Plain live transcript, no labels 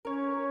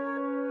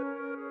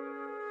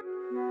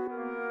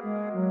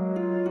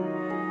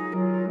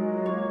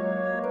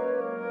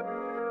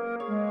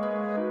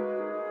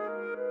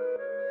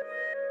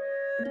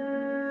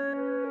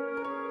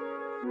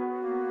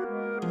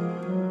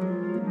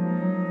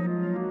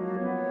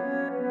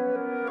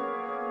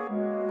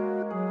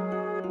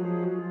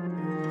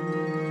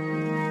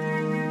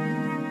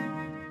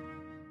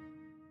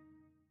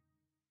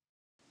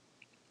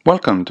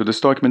Welcome to the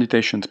Stoic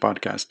Meditations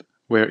podcast,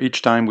 where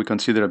each time we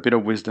consider a bit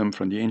of wisdom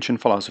from the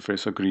ancient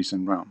philosophers of Greece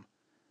and Rome.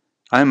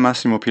 I am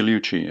Massimo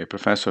Pigliucci, a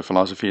professor of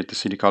philosophy at the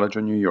City College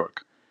of New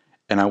York,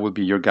 and I will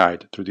be your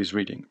guide through this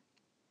reading.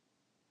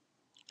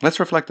 Let's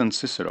reflect on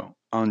Cicero,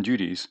 On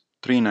Duties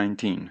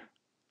 319.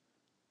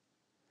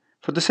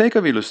 For the sake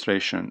of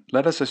illustration,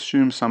 let us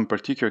assume some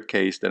particular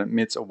case that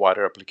admits a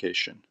wider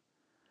application.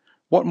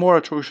 What more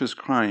atrocious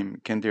crime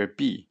can there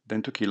be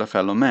than to kill a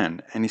fellow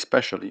man, and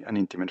especially an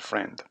intimate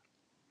friend?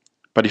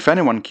 But if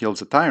anyone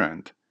kills a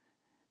tyrant,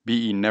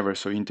 be he never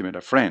so intimate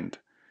a friend,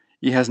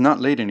 he has not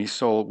laden his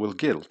soul with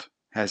guilt,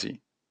 has he?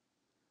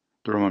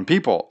 The Roman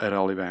people, at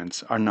all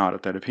events, are not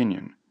of that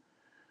opinion.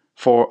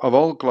 For of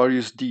all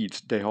glorious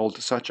deeds they hold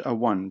such a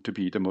one to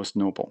be the most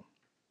noble.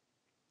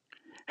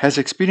 Has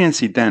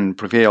expediency then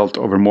prevailed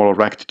over moral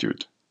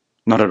rectitude?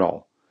 Not at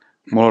all.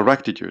 Moral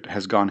rectitude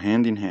has gone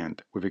hand in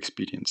hand with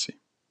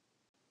expediency.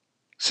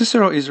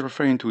 Cicero is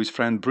referring to his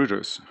friend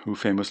Brutus, who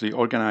famously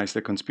organized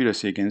a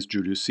conspiracy against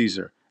Julius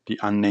Caesar, the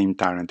unnamed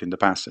tyrant in the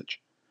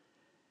passage.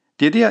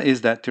 The idea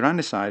is that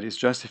tyrannicide is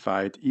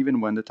justified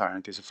even when the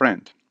tyrant is a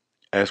friend,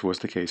 as was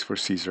the case for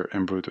Caesar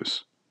and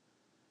Brutus.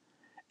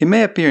 It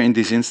may appear in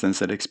this instance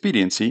that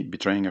expediency,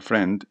 betraying a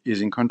friend,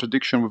 is in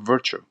contradiction with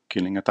virtue,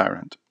 killing a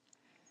tyrant.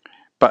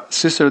 But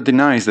Cicero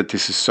denies that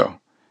this is so,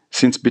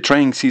 since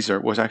betraying Caesar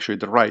was actually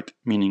the right,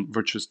 meaning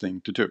virtuous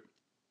thing to do.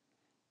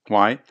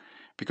 Why?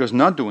 Because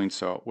not doing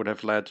so would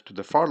have led to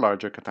the far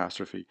larger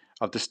catastrophe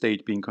of the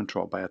state being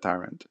controlled by a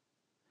tyrant.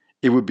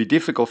 It would be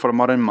difficult for a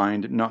modern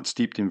mind not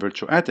steeped in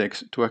virtue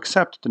ethics to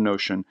accept the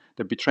notion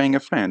that betraying a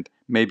friend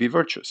may be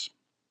virtuous.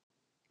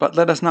 But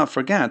let us not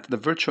forget that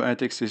virtue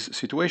ethics is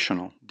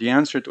situational. The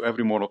answer to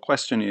every moral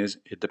question is,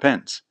 it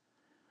depends.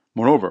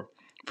 Moreover,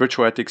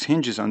 virtue ethics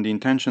hinges on the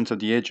intentions of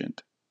the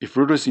agent. If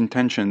Brutus'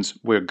 intentions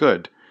were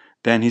good,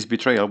 then his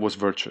betrayal was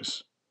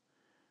virtuous.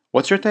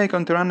 What's your take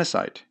on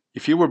tyrannicide?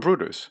 If you were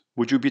Brutus,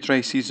 would you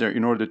betray Caesar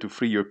in order to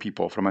free your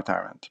people from a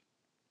tyrant?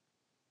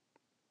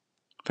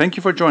 Thank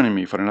you for joining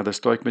me for another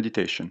Stoic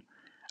meditation.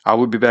 I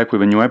will be back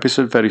with a new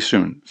episode very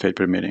soon, fate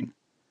permitting.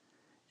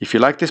 If you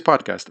like this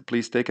podcast,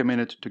 please take a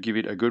minute to give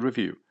it a good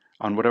review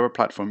on whatever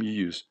platform you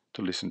use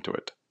to listen to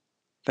it.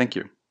 Thank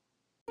you.